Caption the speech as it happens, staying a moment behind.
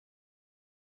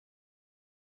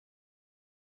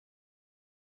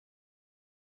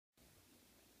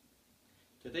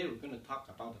Today we're going to talk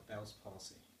about the Bell's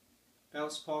palsy.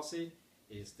 Bell's palsy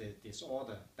is the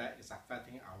disorder that is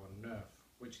affecting our nerve,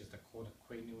 which is called the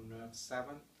cranial nerve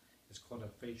 7. It's called the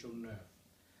facial nerve.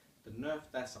 The nerve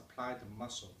that supplies the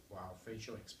muscle for our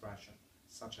facial expression,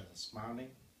 such as smiling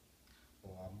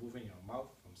or moving your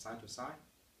mouth from side to side.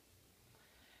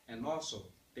 And also,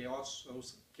 they also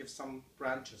give some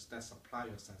branches that supply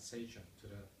your sensation to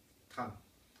the tongue.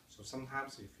 So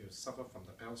sometimes if you suffer from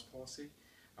the Bell's palsy,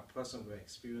 a person will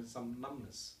experience some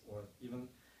numbness or even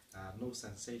no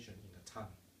sensation in the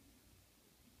tongue.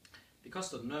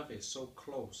 Because the nerve is so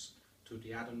close to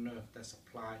the other nerve that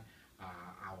supply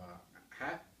our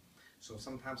head, so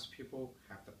sometimes people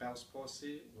have the Bell's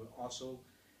palsy will also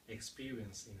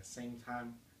experience in the same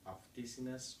time of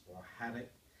dizziness or headache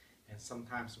and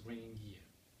sometimes ringing ear.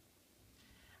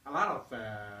 A lot of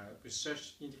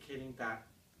research indicating that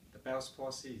the Bell's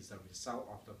palsy is a result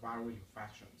of the viral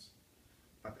infections,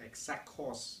 but the exact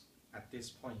cause at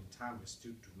this point in time we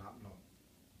still do not know.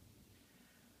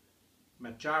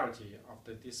 Majority of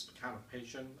this kind of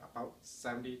patient, about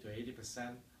 70 to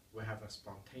 80%, will have a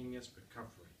spontaneous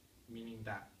recovery, meaning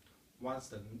that once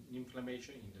the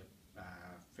inflammation in the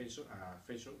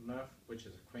facial nerve, which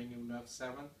is the cranial nerve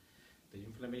 7, the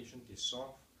inflammation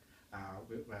resolve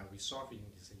in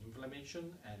this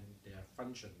inflammation, and their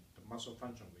function, the muscle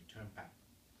function, return back.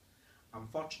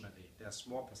 Unfortunately, there are a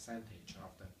small percentage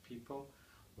of the people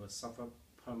will suffer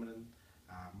permanent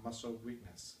muscle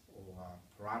weakness or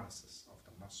paralysis of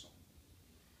the muscle.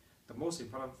 The most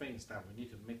important thing is that we need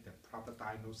to make the proper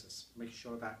diagnosis. Make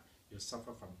sure that you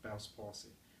suffer from Bell's palsy,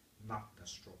 not the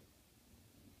stroke.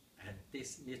 And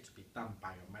this needs to be done by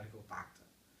your medical doctor.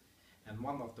 And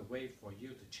one of the ways for you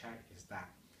to check is that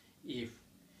if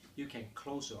you can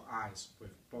close your eyes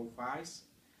with both eyes,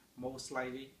 most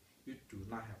likely you do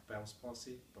not have Bell's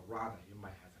palsy, but rather you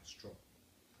might have a stroke.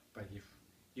 But if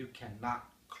you cannot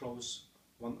close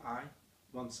one eye,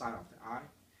 one side of the eye,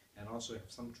 and also have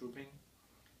some drooping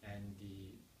and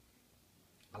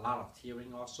a lot of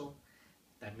tearing also,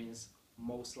 that means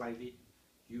most likely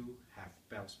you have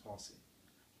Bell's palsy.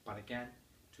 But again,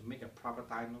 to make a proper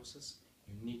diagnosis,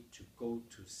 you need to go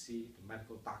to see the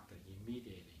medical doctor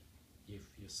immediately if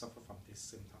you suffer from this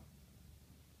symptom.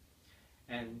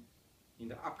 And in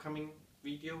the upcoming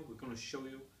video, we're going to show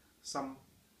you some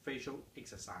facial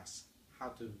exercise, how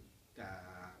to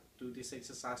do this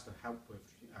exercise to help with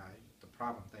the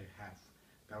problem that you have,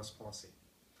 Bell's palsy.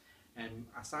 And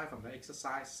aside from the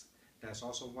exercise, there's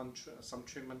also some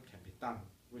treatment can be done,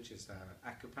 which is the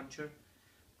acupuncture.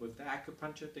 With the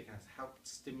acupuncture, they can help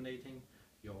stimulating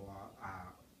your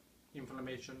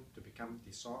inflammation to become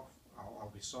dissolved or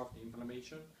resolve the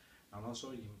inflammation, and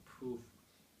also improve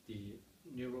the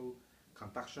neural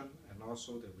conduction and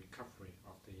also the recovery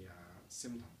of the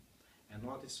symptom. And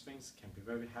all these things can be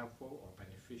very helpful or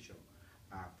beneficial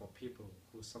for people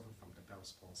who suffer from the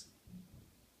Bell's palsy.